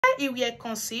he were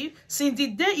conceived, since the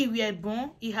day he were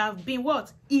born, he have been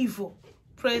what? Evil.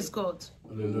 Praise God.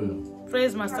 Hallelujah.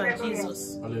 Praise Master Hallelujah.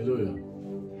 Jesus. Hallelujah.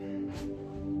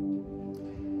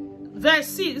 Verse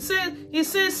 6, it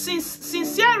says,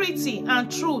 sincerity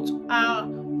and truth are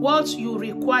what you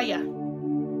require.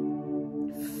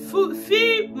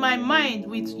 Fill my mind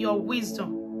with your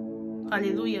wisdom.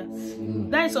 Hallelujah.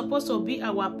 That is supposed to be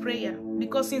our prayer,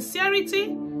 because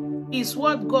sincerity is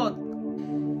what God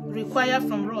requires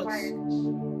from us.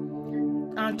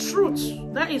 And truth,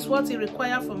 that is what he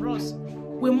requires from us.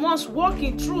 We must walk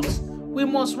in truth. We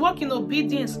must walk in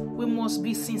obedience. We must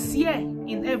be sincere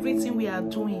in everything we are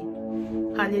doing.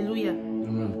 Hallelujah.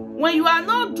 Amen. When you are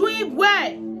not doing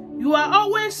well, you are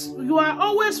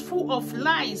always full of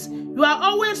lies. You are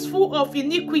always full of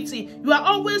iniquity. You are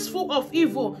always full of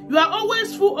evil. You are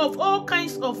always full of all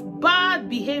kinds of bad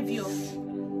behavior.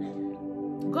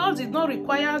 God did not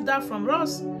require that from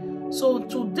us. So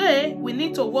today we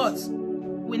need to what?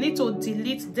 We need to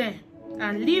delete them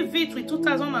and leave it with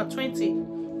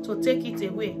 2020 to take it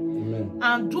away. Amen.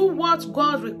 And do what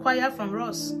God requires from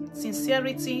us.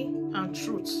 Sincerity and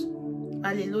truth.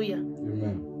 Hallelujah.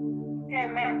 Amen.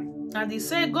 Amen. And he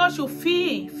said God should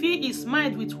fill his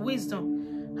mind with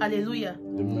wisdom. Hallelujah.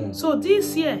 Amen. So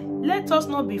this year, let us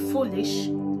not be foolish.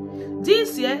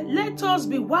 This year, let us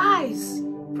be wise.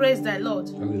 Praise the Lord.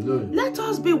 Hallelujah. Let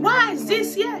us be wise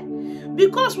this year.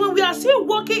 Because when we are still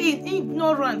walking in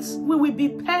ignorance, we will be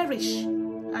perished.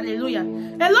 Hallelujah.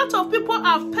 A lot of people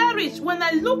have perished. When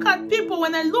I look at people,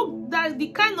 when I look at the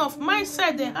kind of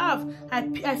mindset they have,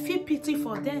 I feel pity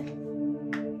for them.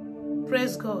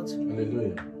 Praise God.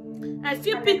 Hallelujah. I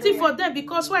feel pity for them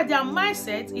because why? Their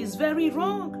mindset is very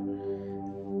wrong.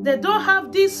 They don't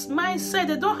have this mindset.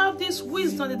 They don't have this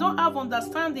wisdom. They don't have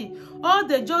understanding. Or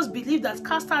they just believe that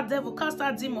cast out devil, cast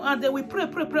out demon, and they will pray.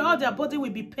 All their body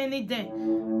will be paining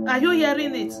them. Are you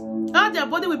hearing it? All their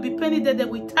body will be paining them. They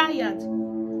will be tired.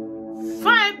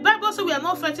 Fine. Bible says we are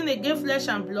not fighting against flesh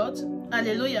and blood.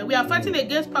 Hallelujah. We are fighting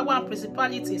against power and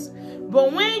principalities.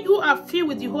 But when you are filled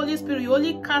with the Holy Spirit, you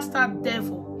only cast out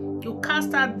devil. You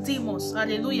cast out demons.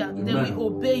 Hallelujah. Amen. They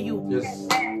will obey you. Yes.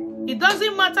 It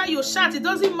doesn't matter you shout. It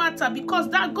doesn't matter because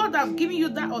that God has given you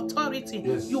that authority.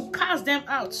 Yes. You cast them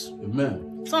out.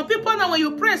 Amen. Some people now when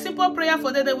you pray a simple prayer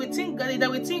for them, they will think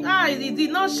he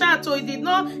did not shout or he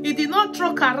did not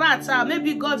throw karat.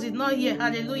 Maybe God did not hear.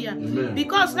 Hallelujah. Amen.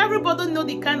 Because everybody know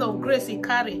the kind of grace he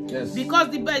carry. Yes. Because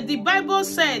the Bible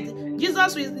said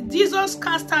Jesus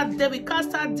cast out devil,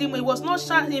 cast out demon. He was not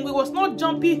shouting, he was not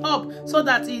jumping up so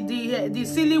that the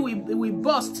ceiling will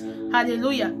burst.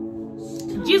 Hallelujah.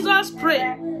 Jesus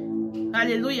prayed.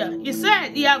 Hallelujah. He said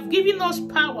he have given us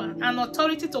power and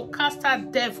authority to cast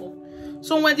out devil.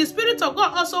 So when the Spirit of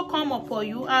God also come upon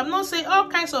you, I'm not saying all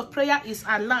kinds of prayer is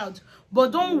allowed,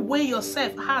 but don't weigh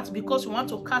yourself hard because you want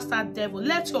to cast out devil.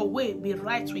 Let your way be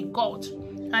right with God.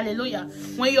 Hallelujah.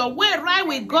 When your way right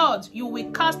with God, you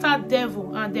will cast out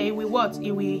devil and then he will what?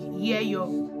 He will hear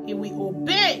you. He will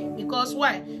obey. Because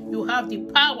why? You have the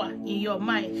power in your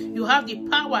mind. You have the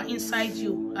power inside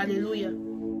you. Hallelujah.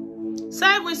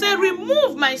 So we say,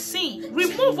 remove my sin.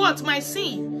 Remove what? My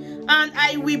sin. And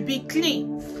I will be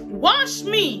clean. Wash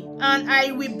me and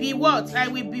I will be what? I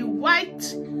will be white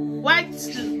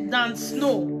than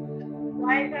snow.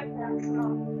 Whiter than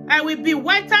snow. I will be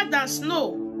whiter than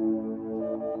snow.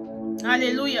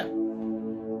 Hallelujah.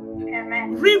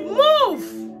 Amen. Remove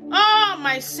all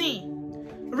my sin.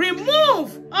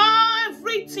 Remove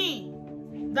everything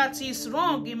that is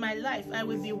wrong in my life. I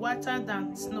will be whiter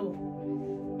than snow.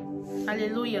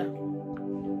 Hallelujah.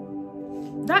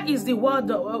 That is the word.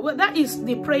 That is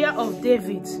the prayer of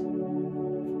David.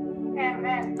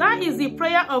 Amen. That is the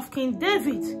prayer of King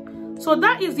David. So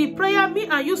that is the prayer me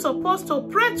and you supposed to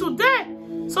pray today,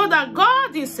 so that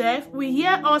God Himself will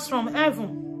hear us from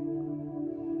heaven.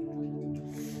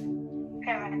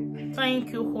 Amen.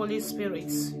 Thank you, Holy Spirit.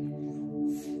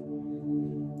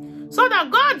 So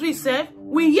that God Himself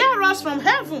will hear us from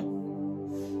heaven.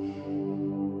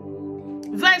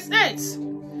 Verse 8.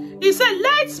 He said,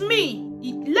 let me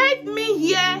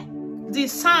hear the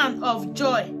sound of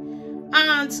joy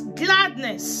and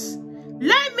gladness.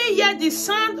 Let me hear the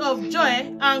sound of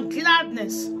joy and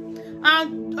gladness.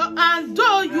 And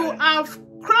though you have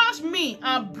crushed me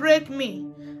and break me,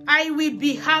 I will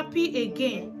be happy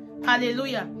again.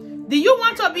 Hallelujah. Do you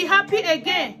want to be happy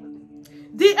again?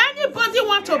 Did anybody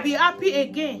want to be happy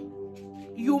again?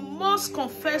 You must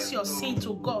confess your sin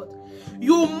to God.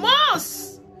 You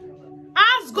must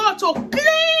ask God to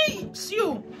cleanse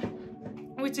you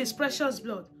with His precious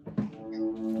blood,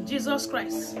 Jesus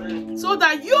Christ, so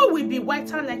that you will be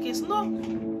whiter like snow.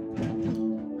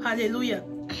 Hallelujah.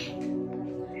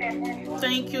 Amen.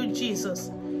 Thank you,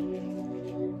 Jesus.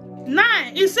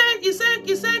 9. He said,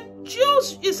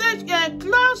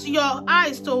 close your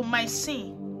eyes to my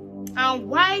sin and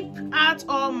wipe out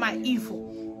all my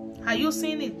evil. Are you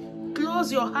seeing it?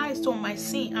 Close your eyes to my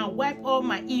sin and wipe all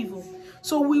my evil.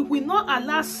 So we will not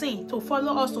allow sin to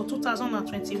follow us to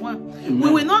 2021. Amen. We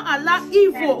will not allow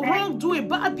evil, wrongdoing,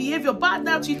 bad behavior, bad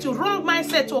attitude, wrong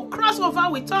mindset to cross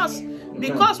over with us.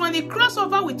 Because when it cross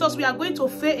over with us, we are going to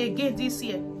fail again this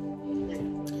year.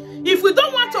 If we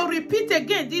don't want to repeat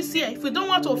again this year, if we don't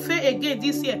want to fail again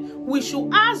this year, we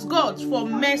should ask God for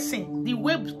mercy, the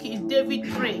way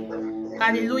David prayed.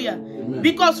 Hallelujah. Amen.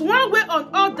 Because one way or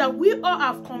other, we all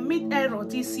have committed error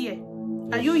this year.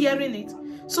 Are you hearing it?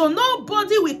 So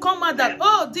nobody will come out that,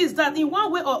 oh, this, that, in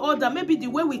one way or other. Maybe the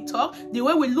way we talk, the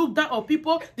way we look down on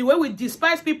people, the way we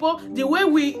despise people, the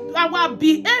way our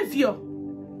behavior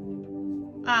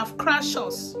have crushed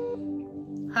us.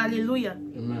 Hallelujah.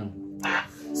 Amen.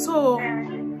 So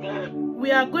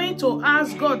we are going to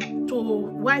ask God to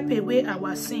wipe away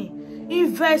our sin.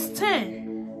 In verse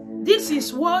 10, this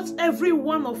is what every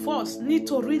one of us need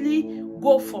to really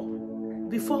go for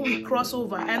before we cross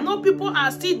over. I know people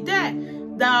are still there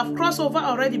that have crossed over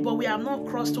already, but we have not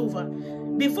crossed over.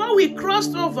 Before we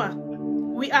crossed over,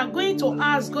 we are going to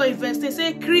ask God in verse 10,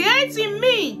 say, create in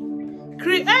me,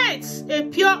 create a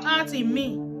pure heart in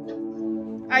me.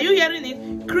 Are you hearing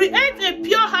it? Create a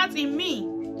pure heart in me,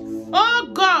 oh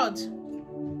God,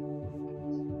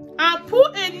 and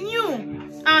put a new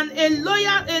and a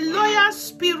loyal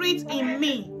spirit in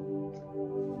me.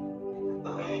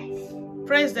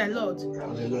 Praise the Lord.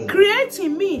 Hallelujah. Create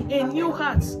in me a new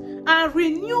heart and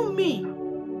renew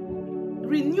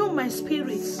my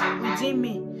spirit within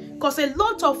me. Because a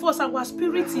lot of us, our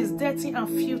spirit is dirty and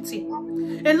filthy.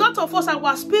 A lot of us,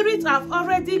 our spirits have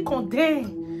already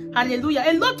condemned. Hallelujah.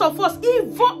 A lot of us,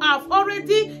 evil are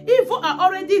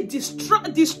already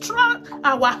destroyed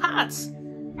our hearts.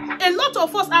 A lot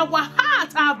of us, our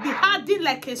hearts have been hardened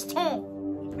like a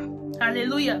stone.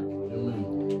 Hallelujah.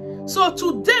 Amen. So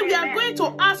today we are going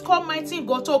to ask Almighty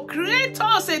God to create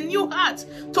us a new heart,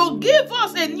 to give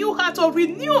us a new heart, to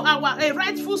renew a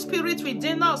rightful spirit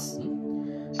within us.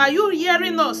 Are you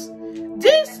hearing us?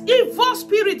 This evil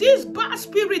spirit, this bad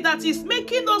spirit that is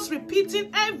making us repeating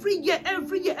every year,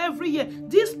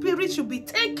 this spirit should be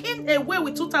taken away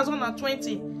with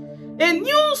 2020. A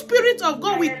new spirit of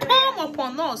God will come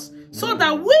upon us so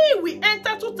that we will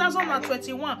enter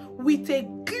 2021 with a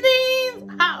clean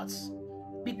heart.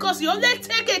 Because you only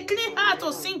take a clean heart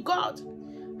to sing God.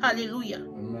 Hallelujah.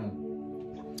 Amen.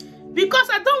 Because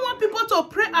I don't want people to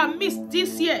pray amiss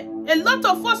this year. A lot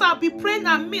of us have been praying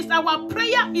amiss. Our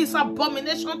prayer is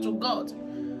abomination to God.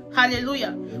 Hallelujah.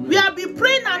 Amen. We have been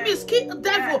praying amiss. Kill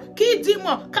devil, kill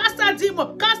demon, cast out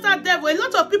devil. A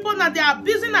lot of people now, they are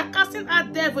busy at casting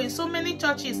out devil in so many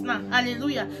churches now.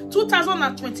 Hallelujah.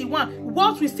 2021,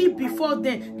 what we see before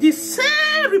then, the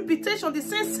same repetition, the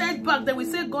same setback that we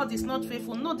say God is not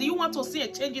faithful. No, do you want to see a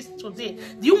changes today?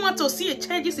 Do you want to see a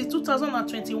changes in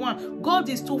 2021? God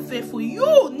is too faithful.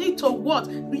 You need to what?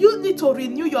 You need to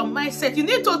renew your mindset. You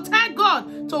need to tell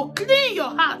God to clean your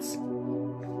heart.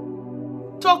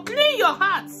 To clean your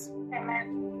hearts.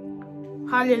 Amen.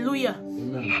 Hallelujah.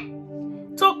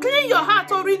 Amen. To clean your heart,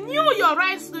 to renew your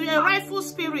rightful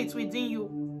spirit within you.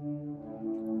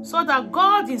 So that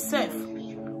God himself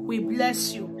will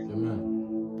bless you.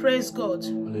 Amen. Praise God.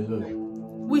 Hallelujah.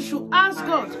 We should ask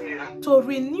God to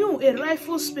renew a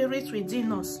rightful spirit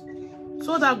within us.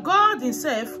 So that God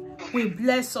himself will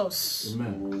bless us.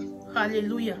 Amen.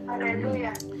 Hallelujah.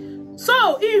 Hallelujah.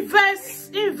 So in verse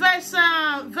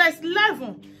 11,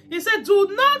 he said, do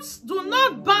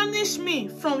not banish me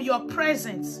from your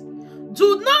presence.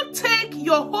 Do not take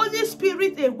your Holy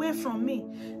Spirit away from me.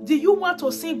 Do you want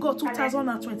to sing God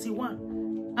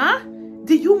 2021? Huh?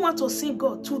 Do you want to sing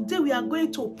God? Today we are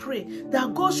going to pray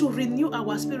that God should renew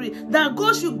our spirit, that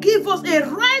God should give us a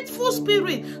rightful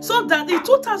spirit, so that in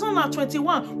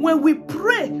 2021, when we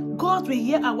pray, God will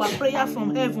hear our prayer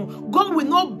from heaven. God will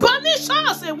not banish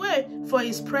us away for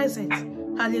his presence.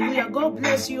 Hallelujah. God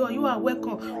bless you. You are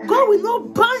welcome. God will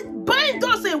not bind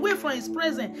us away from his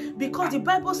presence, because the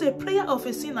Bible says prayer of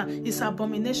a sinner is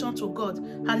abomination to God.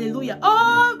 Hallelujah.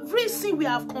 Every sin we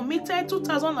have committed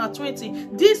 2020,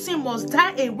 this sin must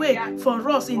die away for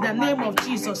us in the name of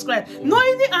Jesus Christ.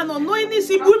 Knowingly and unknowingly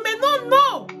sin, we may not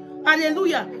know.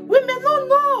 Hallelujah. We may not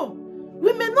know.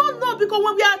 We may not know, because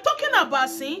when we are talking about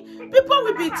sin, people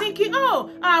will be thinking, oh,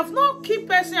 I have not kept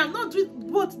person, I have not doing,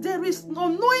 but there is no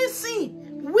knowing sin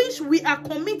which we are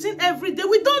committing every day.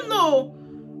 We don't know.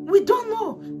 We don't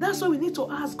know. That's why we need to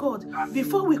ask God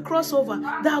before we cross over,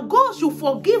 that God should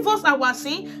forgive us our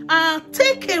sin and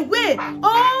take away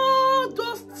all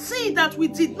those sins that we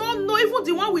did not know, even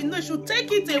the one we know. Should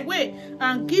take it away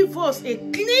and give us a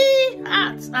clean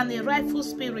heart and a rightful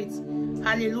spirit.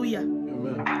 Hallelujah.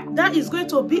 Amen. That is going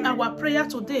to be our prayer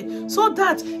today, so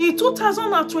that in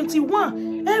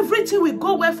 2021 everything will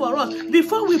go well for us.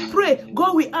 Before we pray,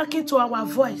 God will hearken to our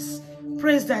voice.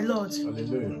 Praise the Lord.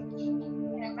 Hallelujah.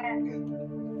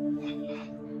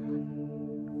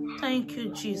 Thank you,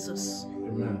 Jesus.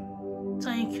 Amen.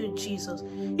 Thank you, Jesus.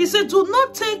 He said, do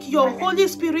not take your Holy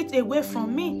Spirit away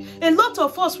from me. A lot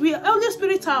of us, Holy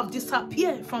Spirit have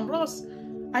disappeared from us.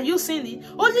 Are you seeing it?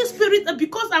 Holy Spirit,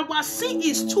 because our sin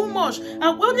is too much, and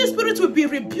Holy Spirit will be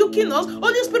rebuking us.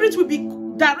 Holy Spirit will be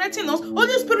directing us.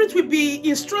 Holy Spirit will be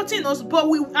instructing us, but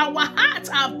our hearts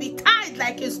have been tied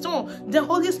like a stone. The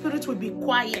Holy Spirit will be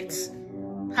quiet.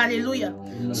 Hallelujah.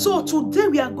 Amen. So today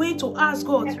we are going to ask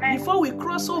God, before we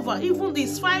cross over, even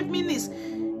these 5 minutes,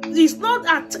 it's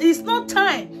not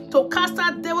time to cast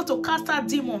out devil, to cast out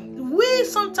demon. We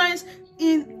sometimes,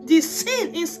 in the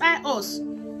sin inside us,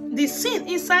 the sin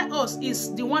inside us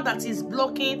is the one that is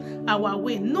blocking our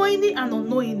way, knowingly and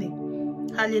unknowingly.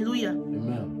 Hallelujah.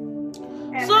 Amen.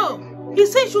 So he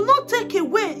says, "You not take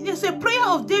away." It's a prayer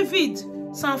of David,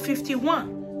 Psalm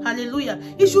 51. Hallelujah.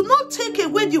 He should not take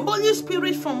away the Holy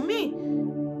Spirit from me.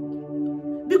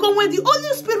 Because when the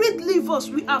Holy Spirit leaves us,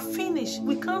 we are finished.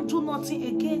 We can't do nothing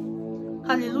again.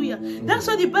 Hallelujah. That's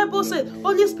why the Bible said,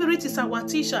 Holy Spirit is our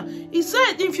teacher. He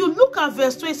said, if you look at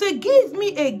verse 2, he said, give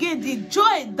me again the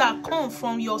joy that comes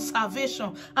from your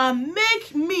salvation and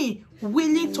make me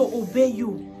willing to obey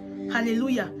you.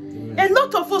 Hallelujah. A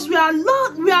lot of us, we are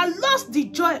lost the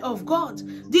joy of God.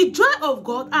 The joy of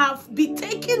God have been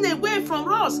taken away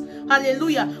from us.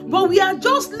 Hallelujah. But we are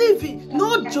just living.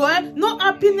 No joy, no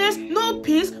happiness, no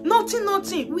peace,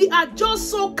 nothing. We are just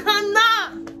so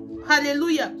carnal.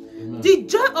 Hallelujah. Amen. The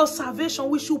joy of salvation,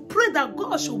 we should pray that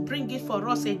God should bring it for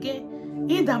us again.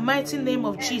 In the mighty name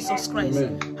of Jesus Christ.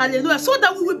 Amen. Hallelujah. So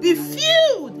that we will be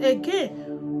filled again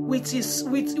with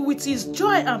his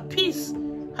joy and peace.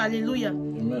 Hallelujah.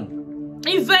 Amen.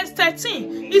 In verse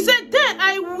 13, he said, then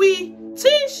I will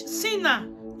teach sinner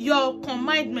your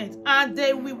commandment, and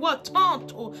they will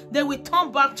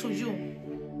turn back to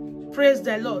you. Praise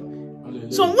the Lord.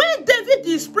 Hallelujah. So when David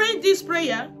is praying this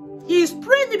prayer, he is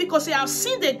praying because he has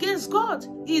sinned against God.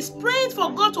 He is praying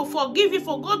for God to forgive him,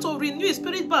 for God to renew his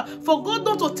spirit back, for God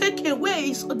not to take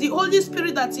away the Holy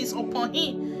Spirit that is upon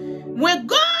him. When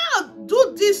God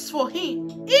do this for him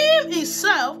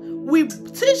himself will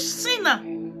teach sinner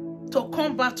to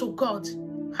come back to God.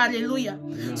 Hallelujah.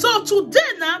 Yeah. So today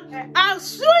now,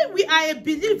 as we are a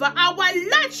believer, our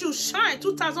light should shine.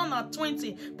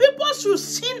 2020. People should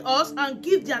see us and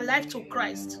give their life to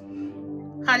Christ.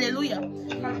 Hallelujah.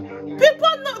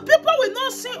 People will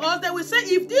not see us. They will say,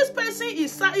 if this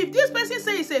person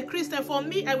says he's a Christian, for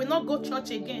me, I will not go to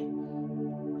church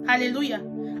again. Hallelujah.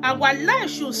 Our life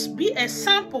should be a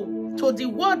sample to the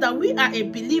world that we are a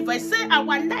believer. I say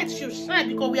our light should shine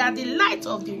because we are the light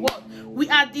of the world. We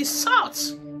are the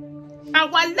salt. Our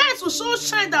light will so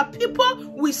shine that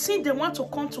people will see they want to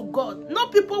come to God.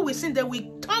 Not people will see they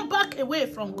will turn back away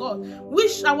from God.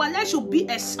 Which our light should be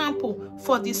a sample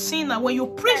for the sinner. When you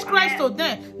preach Christ to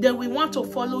them, they will want to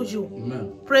follow you.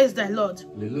 Amen. Praise the Lord.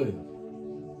 Hallelujah.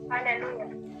 Hallelujah.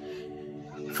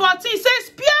 14 says,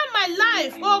 spare my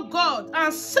life, O God,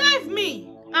 and save me,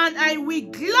 and I will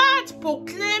gladly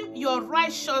proclaim your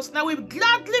righteousness. I will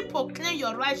gladly proclaim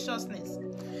your righteousness.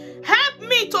 Help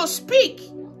me to speak,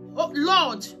 oh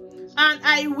Lord, and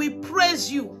I will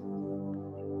praise you.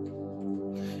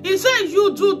 He said,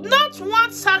 you do not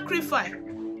want sacrifice,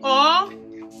 or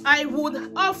I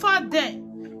would offer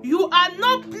them. You are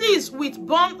not pleased with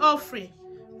burnt offering.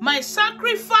 My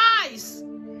sacrifice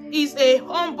is a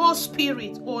humble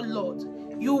spirit, O Lord.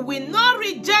 You will not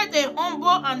reject a humble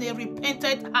and a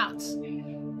repentant heart.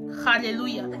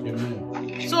 Hallelujah.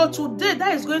 Amen. So today,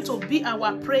 that is going to be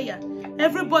our prayer.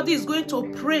 Everybody is going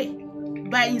to pray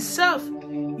by himself.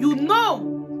 You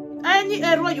know any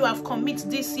error you have committed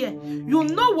this year. You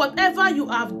know whatever you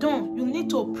have done. You need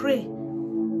to pray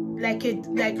like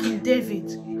in David.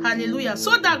 Hallelujah.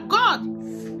 So that God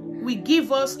will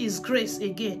give us his grace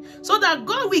again. So that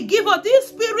God will give us this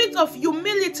spirit of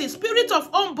humility, spirit of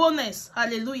humbleness.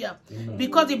 Hallelujah. Amen.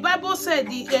 Because the Bible said,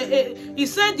 he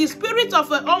said the spirit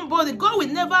of a humble, God will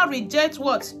never reject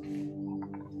what?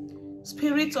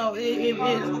 Spirit of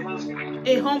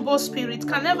a humble spirit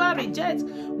can never reject.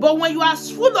 But when you are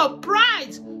full of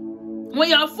pride, when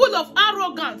you are full of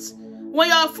arrogance, when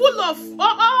you are full of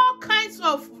all kinds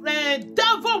of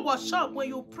devil worship, when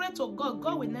you pray to God,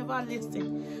 God will never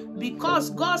listen, because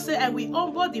God said, "I will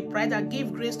humble the pride and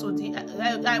give grace to the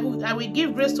I will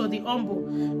give grace to the humble."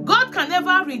 God can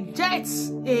never reject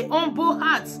a humble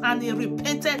heart and a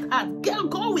repentant heart.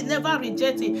 God will never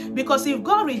reject it, because if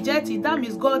God rejects it, that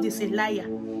means God is a liar.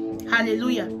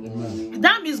 Hallelujah. Amen.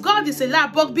 That means God is a liar.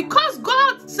 But because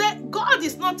God said God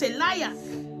is not a liar,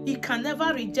 He can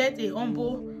never reject a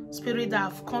humble spirit that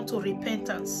have come to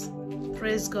repentance.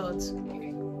 Praise God.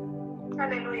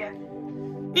 Hallelujah.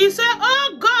 He said,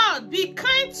 "Oh God, be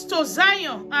kind to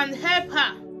Zion and help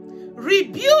her.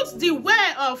 Rebuild the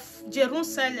way of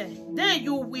Jerusalem. Then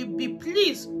you will be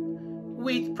pleased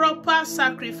with proper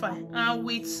sacrifice, and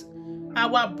with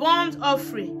our burnt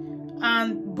offering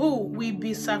and bull will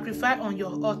be sacrificed on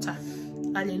your altar."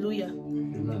 Hallelujah.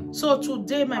 Amen. So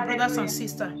today, my brothers and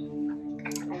sisters,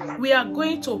 we are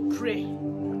going to pray.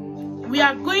 We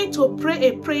are going to pray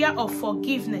a prayer of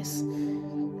forgiveness.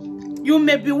 You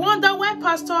may be wondering why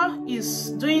Pastor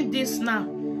is doing this now.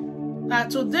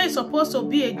 Today is supposed to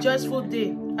be a joyful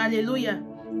day. Hallelujah.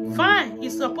 Fine,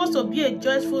 it's supposed to be a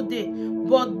joyful day.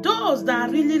 But those that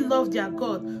really love their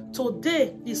God,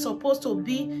 today is supposed to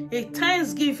be a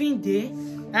Thanksgiving day,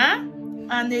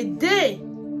 and a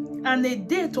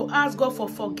day to ask God for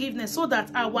forgiveness, so that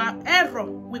our error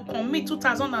we commit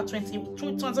 2020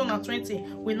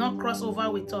 will not cross over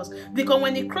with us. Because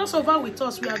when it cross over with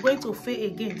us, we are going to fail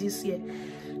again this year.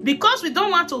 Because we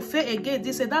don't want to fail again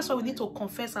this year, that's why we need to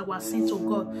confess our sin to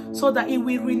God, so that He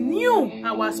will renew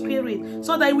our spirit,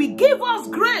 so that He will give us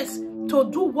grace to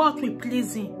do what we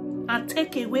please Him and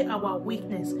take away our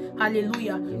weakness.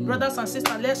 Hallelujah. Brothers and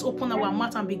sisters, let's open our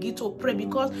mouth and begin to pray,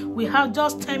 because we have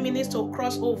just 10 minutes to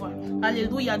cross over.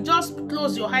 Hallelujah. Just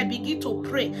close your eye, begin to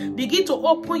pray, begin to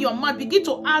open your mouth, begin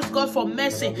to ask God for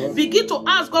mercy, begin to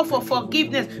ask God for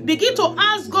forgiveness, begin to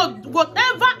ask God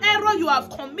whatever error you have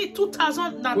committed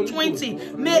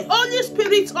 2020, may Holy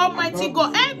Spirit Almighty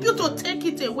God help you to take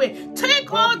it away.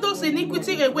 Take all those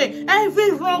iniquity away,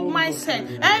 every wrong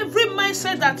mindset, every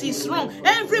mindset that is wrong,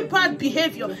 every bad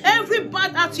behavior, every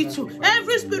bad attitude,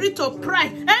 every spirit of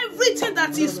pride, everything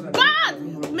that is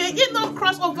bad, may it not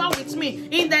cross over with me.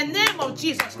 In the name of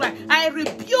Jesus Christ, I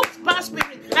rebuke bad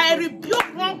spirit, I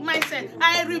rebuke wrong mindset,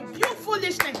 I rebuke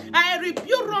foolishness, I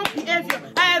rebuke wrong behavior,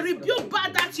 I rebuke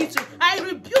bad attitude, I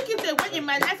rebuke it away in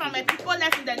my life and my people's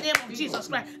life in the name of Jesus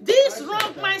Christ. This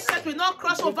wrong mindset will not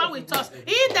cross over with us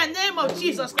in the name of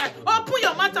Jesus Christ. Open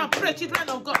your mouth and pray, children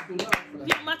of God.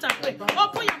 Your mouth and pray.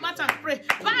 Open your mouth and pray.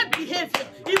 Bad behavior,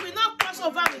 it will not cross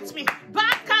over with me.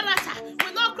 Bad character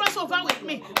will not cross over with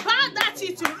me. Bad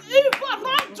attitude, evil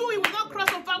wrongdoing will not cross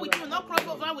over with you, will not cross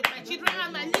over with my children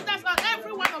and my leaders and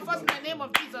every one of us in the name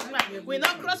of Jesus Christ. Will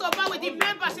not cross over with the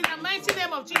members in the mighty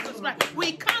name of Jesus Christ.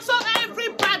 We cancel every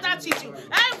bad attitude,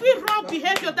 every wrong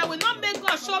behavior that will not make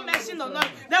God show mercy on us,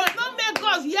 that will not make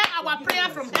God hear our prayer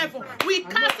from heaven. We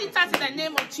cast it out in the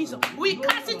name of Jesus. We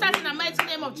cast it out in the mighty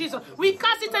name of Jesus. We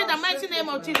cast it out in the mighty name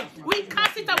of Jesus. We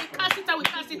cast it out, we cast it out, we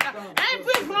cast it out.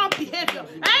 Every wrong behavior,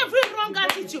 every wrong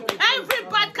attitude, every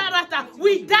bad character,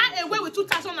 we die away with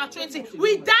 2020.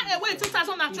 We die away with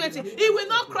 2020. It will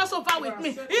not cross over with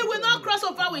me. It will not cross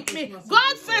over with me.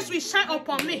 God's face will shine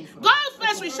upon me. God's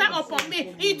face will shine upon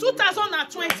me in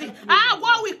 2020.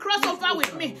 What will cross over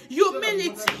with me?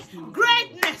 Humility,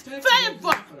 greatness,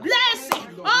 favor, blessing,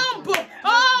 humble.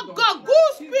 Oh God,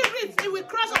 good spirit, it will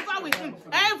cross over with me.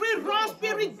 Every wrong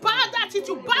spirit, bad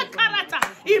attitude, bad character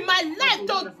in my life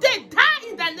today, die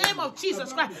in the name of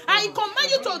Jesus Christ. I command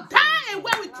you to die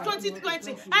away with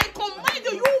 2020. I command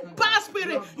you, you bad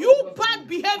spirit, you bad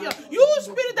behavior, you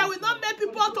spirit that will not make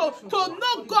people to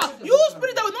know God, you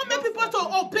spirit that will not make people to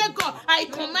obey God. I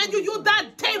command you, you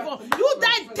that devil,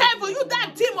 you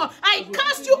that demon, I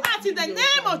cast you out in the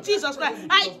name of Jesus Christ.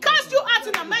 I cast you out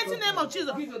in the mighty name of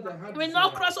Jesus. You will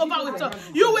not cross over with us.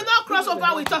 You will not cross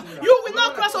over with us. You will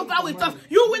not cross over with us.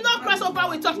 You will not cross over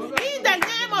with us. In the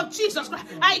name of Jesus Christ,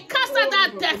 I cast out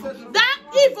that devil. That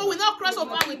evil will not cross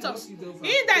over with us. In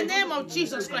the name of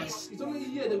Jesus Christ.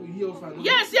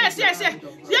 Yes.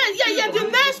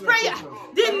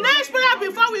 The next prayer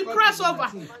before we cross over.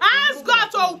 Ask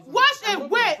God to wash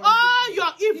away all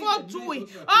your evil doing,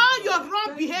 all your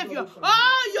wrong behavior,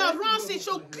 all your wrong sin.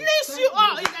 Should cleanse you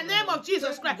all in the name of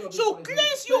Jesus Christ. Should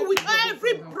cleanse you with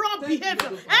every wrong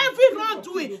behavior, every wrong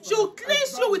doing. Should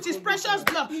cleanse you with His precious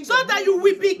blood, so that you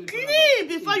will be clean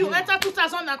before you enter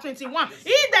 2021.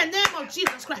 In the name of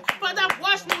Jesus Christ. Father,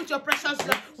 wash me with your precious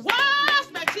blood.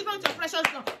 Wash my children with your precious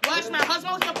blood. Wash my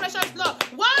husband with your precious blood.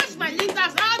 Wash my leaders,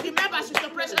 all the members with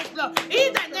your precious blood.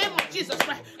 In the name of Jesus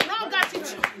Christ. Wrong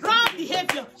attitude, wrong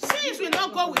behavior, sins will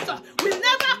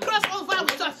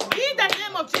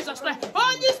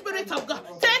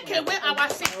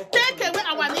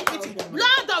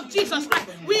Jesus Christ,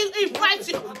 we invite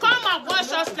you. Come and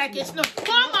wash us like a snow.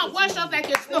 Come and wash us like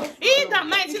a snow. In the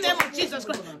mighty name of Jesus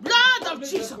Christ. Blood of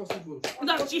Jesus.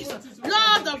 Blood of Jesus.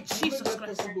 Blood of Jesus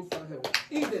Christ.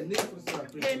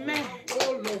 Amen.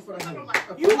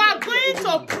 You are going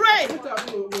to pray.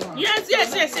 Yes.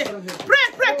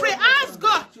 Pray. Ask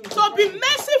God to be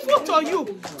merciful to you.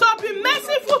 To be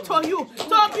merciful to you.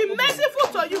 To be merciful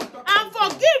to you. And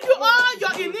forgive you all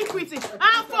your iniquity.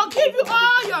 And forgive you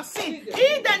all your sin.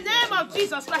 In the name of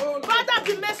Jesus Christ. Father,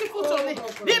 be merciful to me.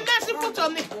 Be merciful to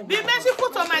me. Be merciful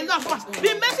to my loved ones.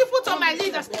 Be merciful to my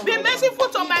leaders. Be merciful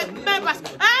to my members.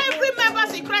 Every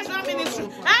members in Christ Ministry.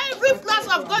 Every class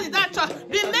of God in that church.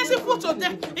 Be merciful to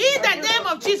them. In the name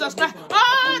of Jesus Christ.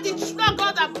 All the children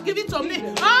God have given to me.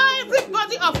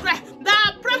 Everybody of Christ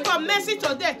that pray for mercy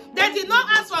today. They did not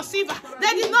ask for silver.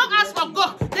 They did not ask for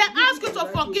gold. They ask you to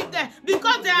forgive them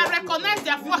because they are recognized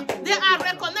their fault. They are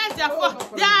recognized their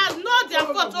fault. They are not their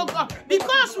fault, oh God.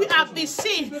 Because we have been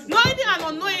seen, knowingly and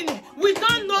unknowingly, we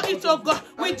don't know it, oh God.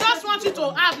 We just want you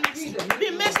to have mercy.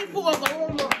 Be merciful, oh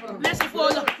God. Merciful, oh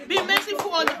Lord. Be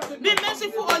merciful, oh Lord. Be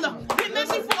merciful, oh Lord. Be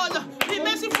merciful, oh Lord. Be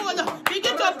merciful, oh Lord.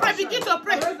 Begin to pray. Begin to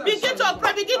pray. Begin to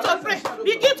pray. Begin to pray.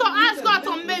 Begin to ask God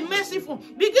to be merciful.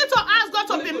 Begin to ask God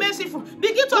to be merciful.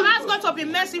 Begin to ask God to be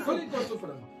merciful.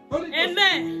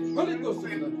 Amen.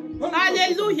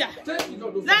 Hallelujah.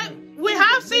 Then we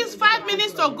have 5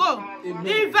 minutes to go.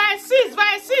 In verse 6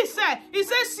 said, it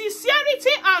says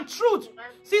sincerity and truth.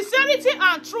 Sincerity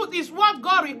and truth is what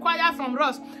God requires from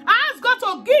us. Ask God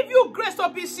to give you grace to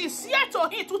be sincere to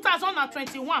Him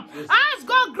 2021. Ask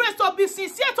God grace to be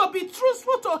sincere, to be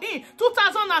truthful to Him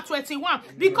 2021.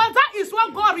 Because that is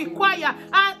what God requires.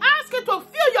 And ask Him to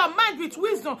fill your mind with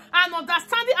wisdom and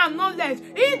understanding and knowledge.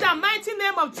 In the mighty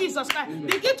name of Jesus Christ.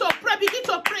 Begin to pray. Begin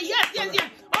to pray. Yes.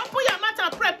 Open your mouth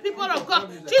and pray, people of God.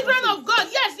 Children of God.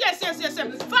 Yes.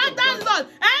 Father, Lord,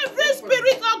 every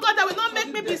spirit, oh God, that will not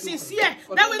make me be sincere,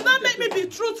 that will not make me be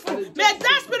truthful, may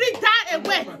that spirit die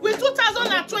away with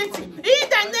 2020. In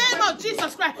the name of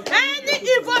Jesus Christ. Any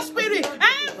evil spirit,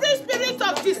 every spirit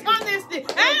of dishonesty,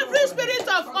 every spirit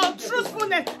of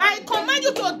untruthfulness, I command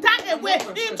you to die away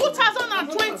in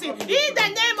 2020. In the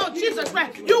name of Jesus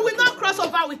Christ. You will not cross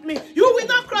over with me. You will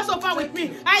not cross over with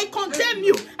me. I condemn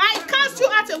you. I cast you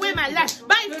out away my life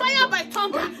by fire, by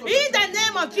thunder. In the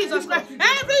name of Jesus Christ.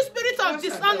 Every spirit of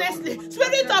dishonesty,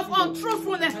 spirit of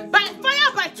untruthfulness, by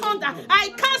fire, by thunder, I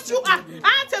cast you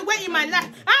out away in my life,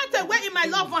 out away in my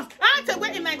loved ones, out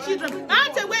away in my children,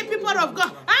 out away people of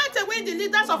God, out away the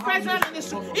leaders of Christ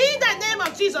Ministry. In the name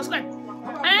of Jesus Christ.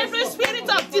 Every spirit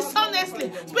of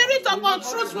dishonesty, spirit of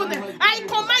untruthfulness, I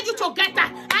command you to get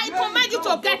that. I command you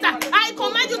to get that. I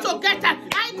command you to get that.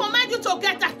 I command you to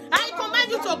get that. I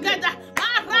command you to get that.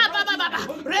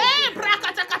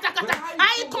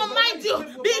 I command you,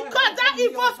 because that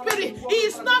evil spirit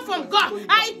is not from God.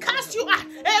 I cast you out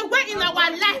away in our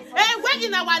life, away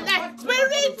in our life.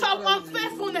 Spirit of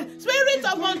unfaithfulness, spirit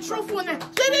of untruthfulness,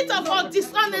 spirit of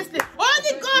dishonesty.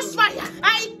 Holy Ghost fire,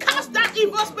 I cast that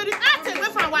evil spirit out away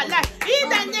from our life. In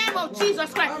the name of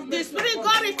Jesus Christ, the spirit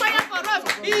God requires for us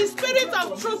is spirit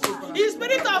of truth, is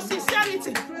spirit of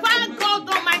sincerity. Father God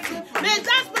Almighty, may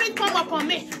that spirit come upon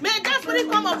me. May that spirit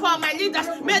come upon my leaders.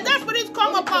 May that spirit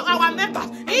come upon our members.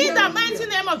 In the mighty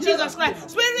name of Jesus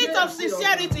Christ, spirit of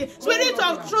sincerity, spirit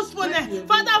of truthfulness.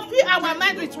 Father, fill our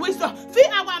mind with wisdom.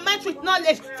 Fill our mind with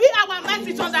knowledge. Fill our mind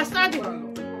with understanding.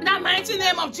 In the mighty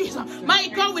name of Jesus, my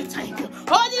God, we thank you.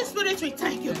 Holy Spirit, we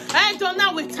thank you.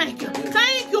 Adonai, we thank you.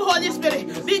 Thank you, Holy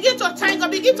Spirit. Begin to thank God.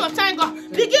 Begin to thank God.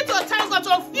 Begin to thank God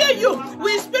to fill you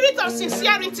with spirit of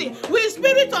sincerity, with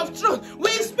spirit of truth,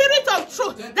 with spirit of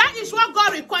truth. That is what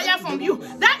God requires from you.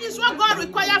 That is what God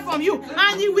requires from you.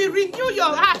 And He will renew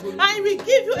your heart. And He will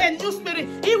give you a new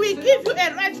spirit. He will give you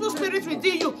a rightful spirit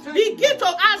within you. Begin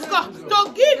to ask God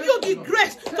to give you the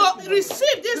grace to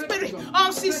receive this spirit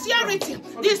of sincerity,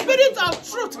 the spirit of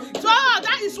truth. So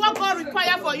that is what God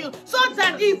requires for you. So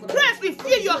that His grace will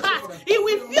fill your heart. He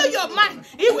will fill your mind.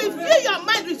 He will fill your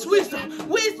mind with wisdom.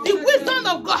 With the wisdom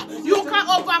of God, you can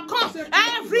overcome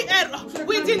every error.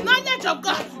 With the knowledge of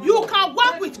God, you can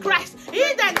walk with Christ.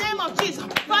 In the name of Jesus.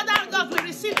 Father God, we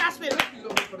receive that spirit.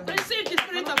 Receive the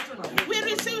spirit of truth. We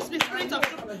receive the spirit of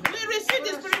truth. We receive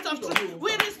the spirit of truth.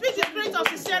 We receive the spirit of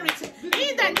sincerity.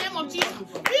 In the name of Jesus.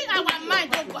 Fill our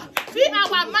mind, oh God. Fill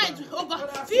our mind, oh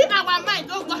God. Fill our mind,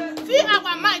 oh God. Fill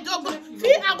our mind, oh God.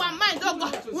 Fill our mind, oh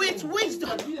God, with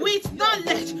wisdom, with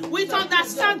knowledge, with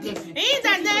understanding. In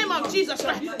the name of Jesus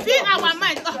Christ. Fill our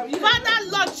mind, oh God. Father,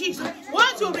 Lord Jesus,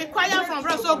 what you require from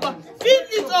us, oh God. Fill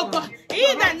it, oh God.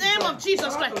 In the name of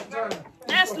Jesus Christ.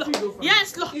 Yes, Lord.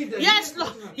 Yes, Lord. Yes,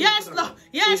 Lord. Yes, Lord.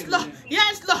 Yes, Lord.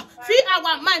 Yes, Lord.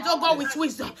 minds, oh God, with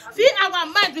wisdom. Fill our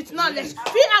minds with knowledge.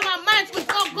 Fill our minds with,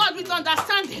 oh God, with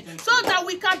understanding, so that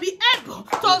we can be able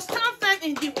to stand firm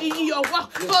in your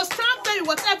work, to stand firm in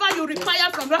whatever you require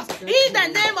from us. In the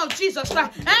name of Jesus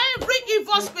Christ, every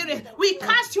evil spirit, we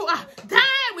cast you out. Die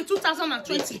with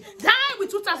 2020. Die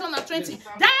with 2020.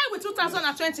 Die with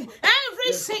 2020.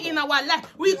 Every sin in our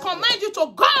life, we command you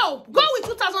to go. Go with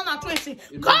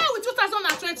 2020. Go with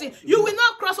 2020. You will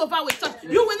not cross over with us.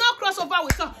 You will not cross over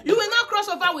with us. You will not cross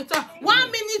over with us.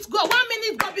 1 minute go. 1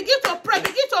 minute go. Begin to pray.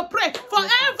 Begin to pray for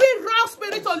every wrong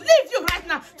spirit to leave you right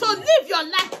now. To live your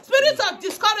life. Spirit of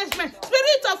discouragement.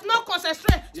 Spirit of no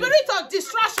concentration. Spirit of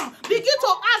distraction. Begin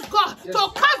to ask God to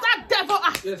cast that devil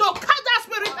out. To cast that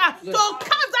spirit out. To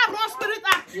cast that wrong spirit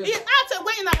out. It out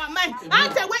away in our mind.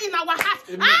 Out away in our heart.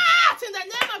 Out in the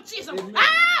name of Jesus.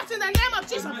 Out in the name of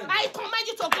Jesus. I command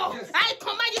you to go. I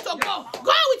command you to go.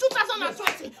 Go with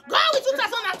 2020. Go with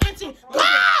 2020. Go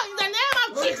in the name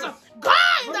of Jesus. Go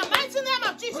in the mighty name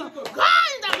of Jesus. Go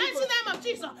in the mighty name of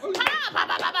Jesus.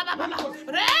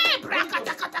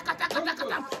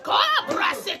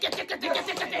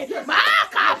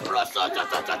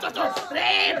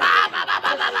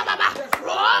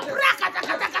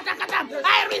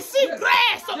 I receive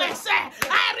grace to excel.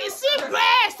 I receive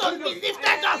grace to be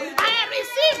lifted up. I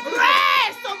receive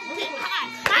grace to be high.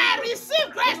 I receive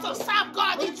grace to serve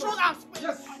God in truth and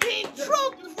spirit. In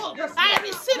truth, I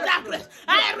receive that grace.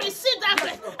 I receive that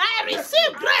grace. I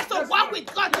receive grace to walk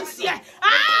with God this year.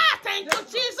 Thank you,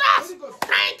 Jesus.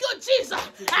 Thank you, Jesus.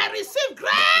 I receive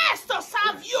grace to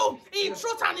serve you in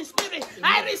truth and in spirit.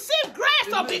 I receive grace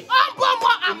to be humble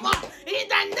more and more. In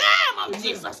the name of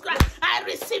Jesus Christ, I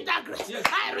receive that grace.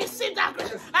 I receive that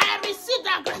grace. I receive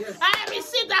that grace. I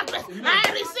receive that grace.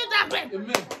 I receive that grace.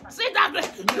 Receive that grace.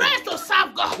 Grace to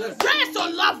serve God. Grace to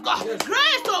love God.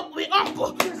 Grace to be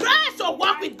humble. Grace to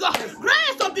walk with God.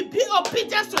 Grace to be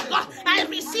obedient to God. I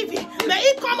receive it. May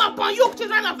it come upon you,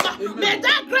 children of God. May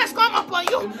that grace come upon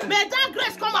you. May that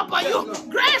grace come upon you.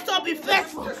 Grace to be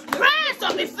faithful. Grace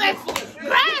to be faithful.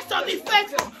 Grace to be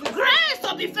faithful. Grace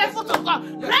to be faithful to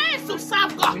God. Grace to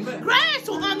serve God. Grace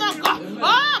to honor God.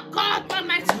 Oh God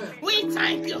Almighty, we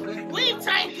thank you. We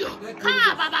thank you.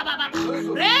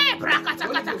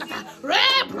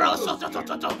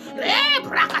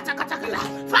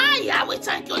 Fire, we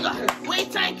thank you, Lord. We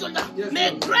thank you, Lord.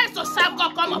 May grace to serve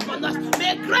God come upon us.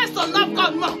 May grace to love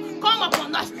God more come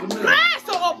upon us. Grace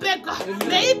to obey God.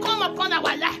 May it come upon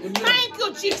our life. Thank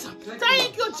you, Jesus.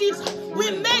 Thank you, Jesus.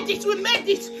 We made it. We made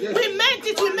it. We made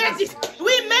it. We made it.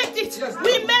 We made it.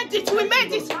 We made it. We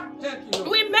made it.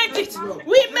 We made it.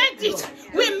 We made it.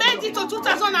 We made it to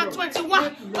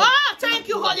 2021. Oh, thank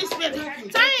you, Holy Spirit.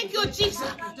 Thank you,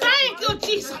 Jesus. Thank you,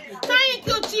 Jesus. Thank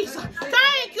you, Jesus.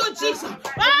 Thank you, Jesus.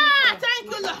 Thank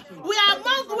you, Lord. We are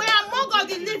among all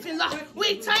the living, Lord.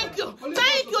 We thank you.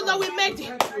 Thank you, Lord. We made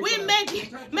it. We made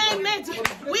it. We made it.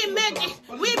 We made it.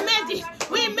 We made it.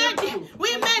 We made it.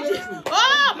 We made it.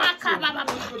 Oh, my God.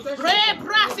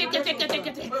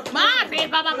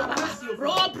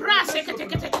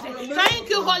 Thank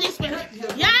you, Holy Spirit.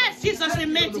 Yes, Jesus, we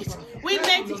made it. We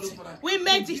made it. We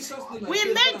made it. We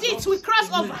made it. We cross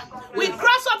over. We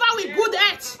cross over with good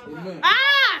health.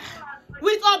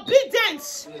 With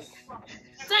obedience.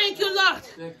 Thank you, Lord.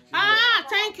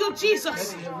 Thank you,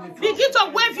 Jesus. Begin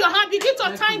to wave your hand. Begin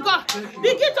to thank God.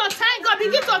 Begin to thank God.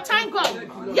 Begin to thank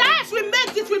God. Yes, we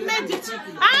made it. We made it.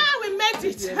 We made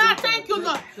it. Thank you,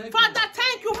 Lord. Father,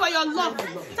 thank you for your love.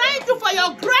 Thank you for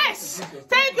your grace.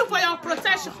 Thank you for your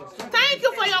protection. Thank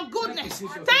you for your goodness.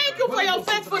 Thank you for your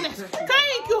faithfulness.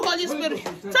 Thank you, Holy Spirit.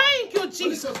 Thank you,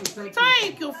 Jesus.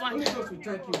 Thank you, Father.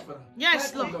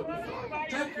 Yes, Lord.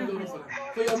 Thank you, Lord,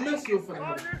 for your mercy,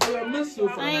 Father. For your mercy,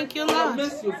 Father. Thank you, Lord.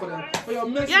 For your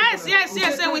mercy, yes, yes,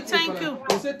 yes, and we thank you.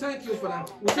 We say thank you,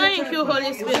 Father. Thank you,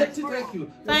 Holy Spirit. Thank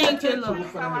you. Thank you, Lord.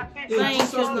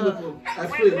 Thank you, Lord. I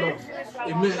pray, Lord.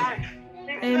 Amen.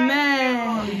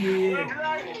 Amen.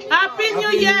 Happy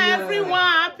New Year, everyone.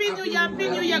 Happy New Year. Happy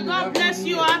New Year. God bless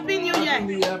you. Happy New Year.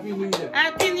 Happy New Year.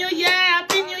 Happy New Year.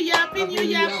 Happy New Year. Happy New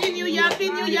Year. Happy New Year. Happy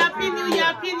New Year. Happy New Year.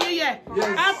 Happy New Year.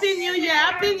 Happy New Year.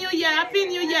 Happy New Year. Happy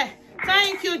New Year.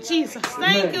 Thank you, Jesus.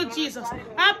 Thank you, Jesus.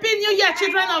 Happy New Year,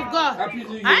 children of God.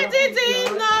 I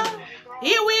didn't know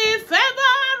He will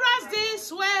favor us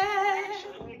this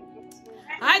way.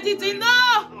 I didn't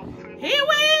know He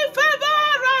will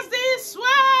favor us this way.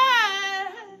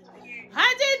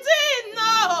 I didn't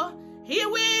know He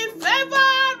will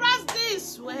favor us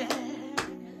this way.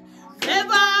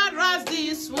 Favor us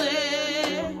this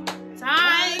way.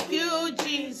 Thank you,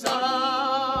 Jesus.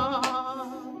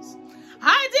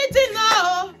 I didn't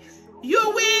know You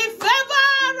will favor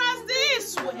us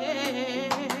this way.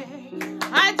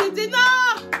 I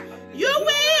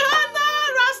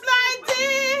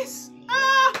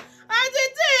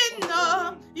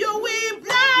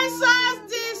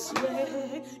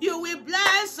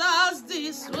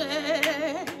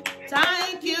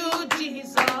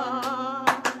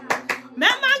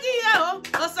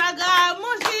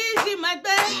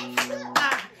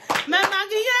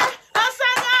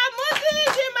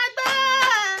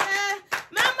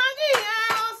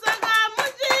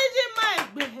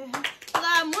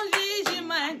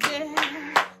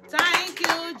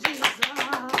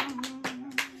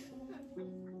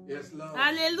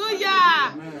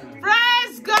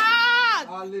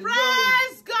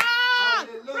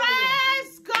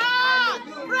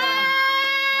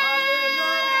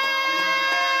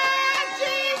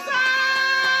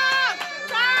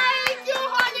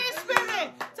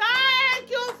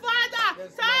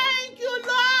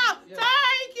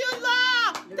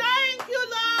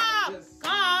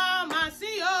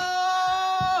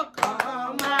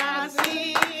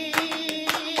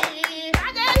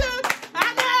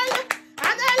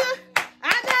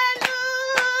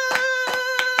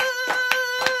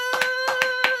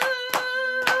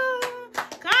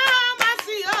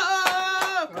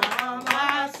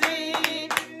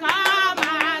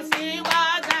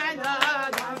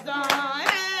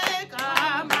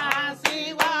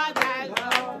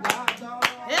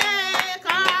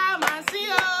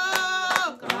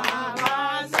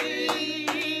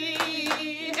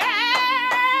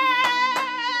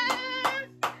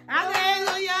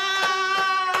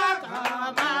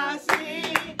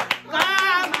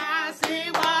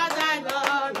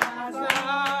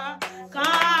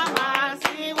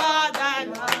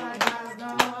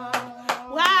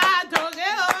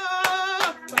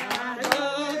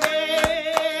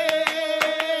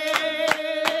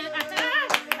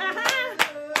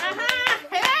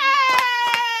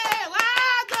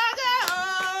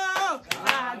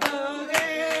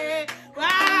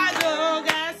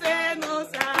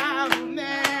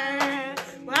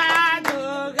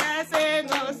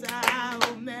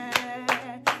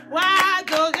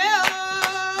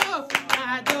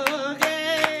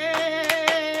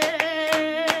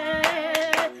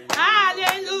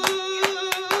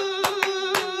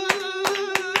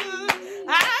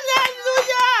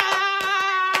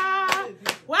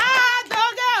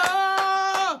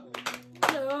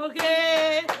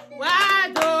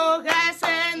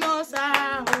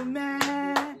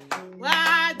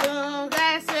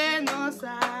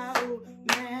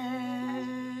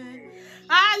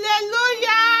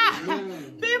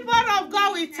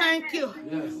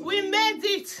Yes. We made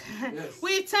it. Yes.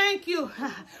 We thank you.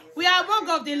 We are among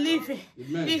of the living.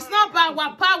 Amen. It's not by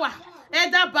our power,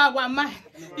 either by our mind.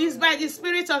 It's by the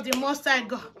Spirit of the Most High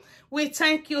God. We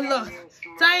thank you, Lord.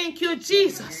 Thank you,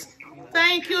 Jesus.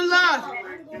 Thank you, Lord.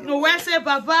 Who I say,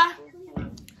 Baba?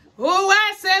 Who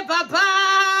I say, Baba?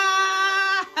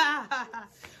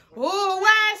 Who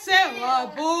I say,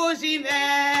 Wabuji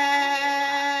man?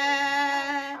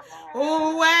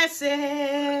 Who I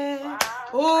say,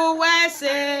 who I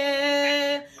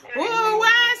say, who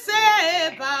I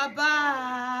say, Baba?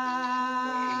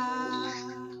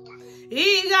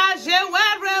 Iga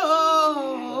jewere o,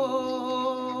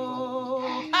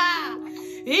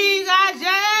 iga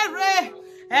jere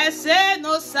ese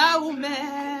no saume,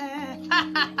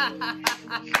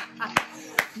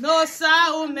 no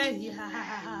saume ya,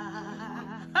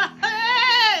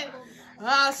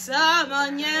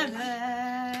 asamanyeme,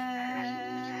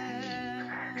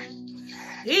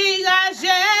 iga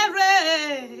jere,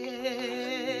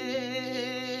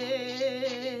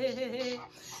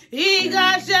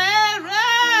 iga jere.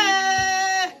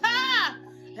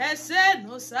 Ese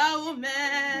no saume,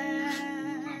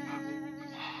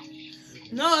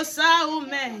 no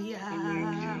saume ya,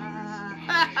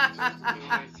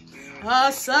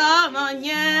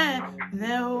 asamanye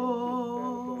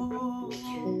neo.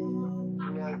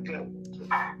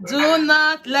 Do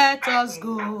not let us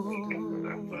go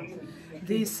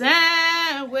the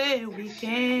same way we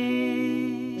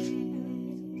came.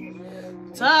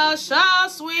 Touch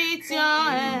us with your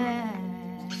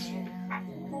hand,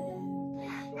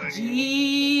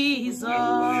 Jesus.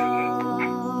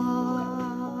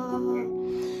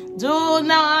 Do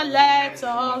not let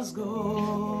us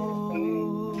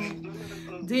go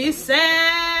the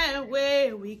same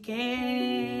way we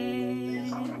came.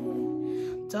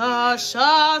 Touch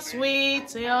us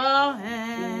with your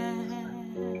hands,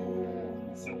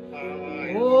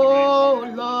 oh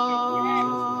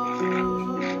Lord.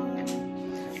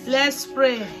 Let's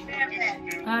pray.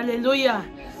 Hallelujah.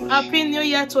 Happy New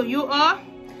Year to you all.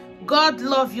 God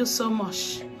love you so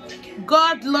much.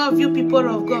 God love you, people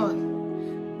of God.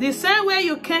 The same way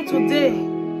you came today,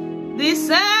 the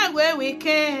same way we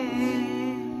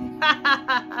came.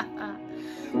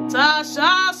 Touch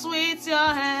us with your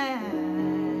hand,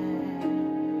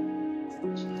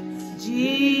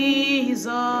 Jesus.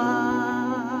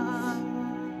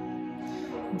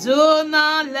 Do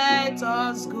not let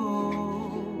us go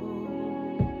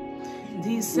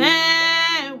the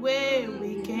same way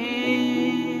we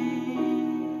came.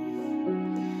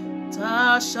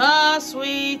 Touch us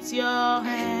with your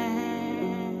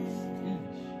hand,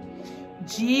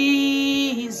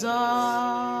 Jesus.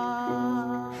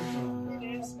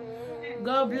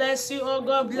 God bless you. Oh,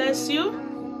 God bless you.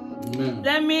 Amen.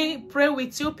 Let me pray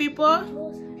with you, people.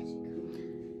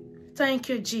 Thank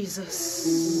you, Jesus.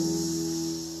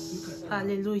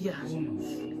 Hallelujah.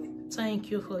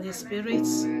 Thank you, Holy Spirit.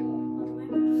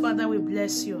 Father, we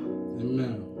bless you.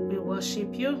 Amen. We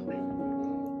worship you.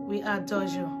 We adore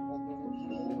you.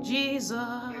 Jesus.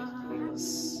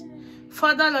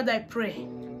 Father, Lord, I pray.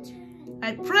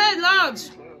 I pray, Lord.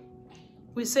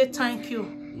 We say thank you.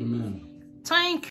 Amen. Thank you.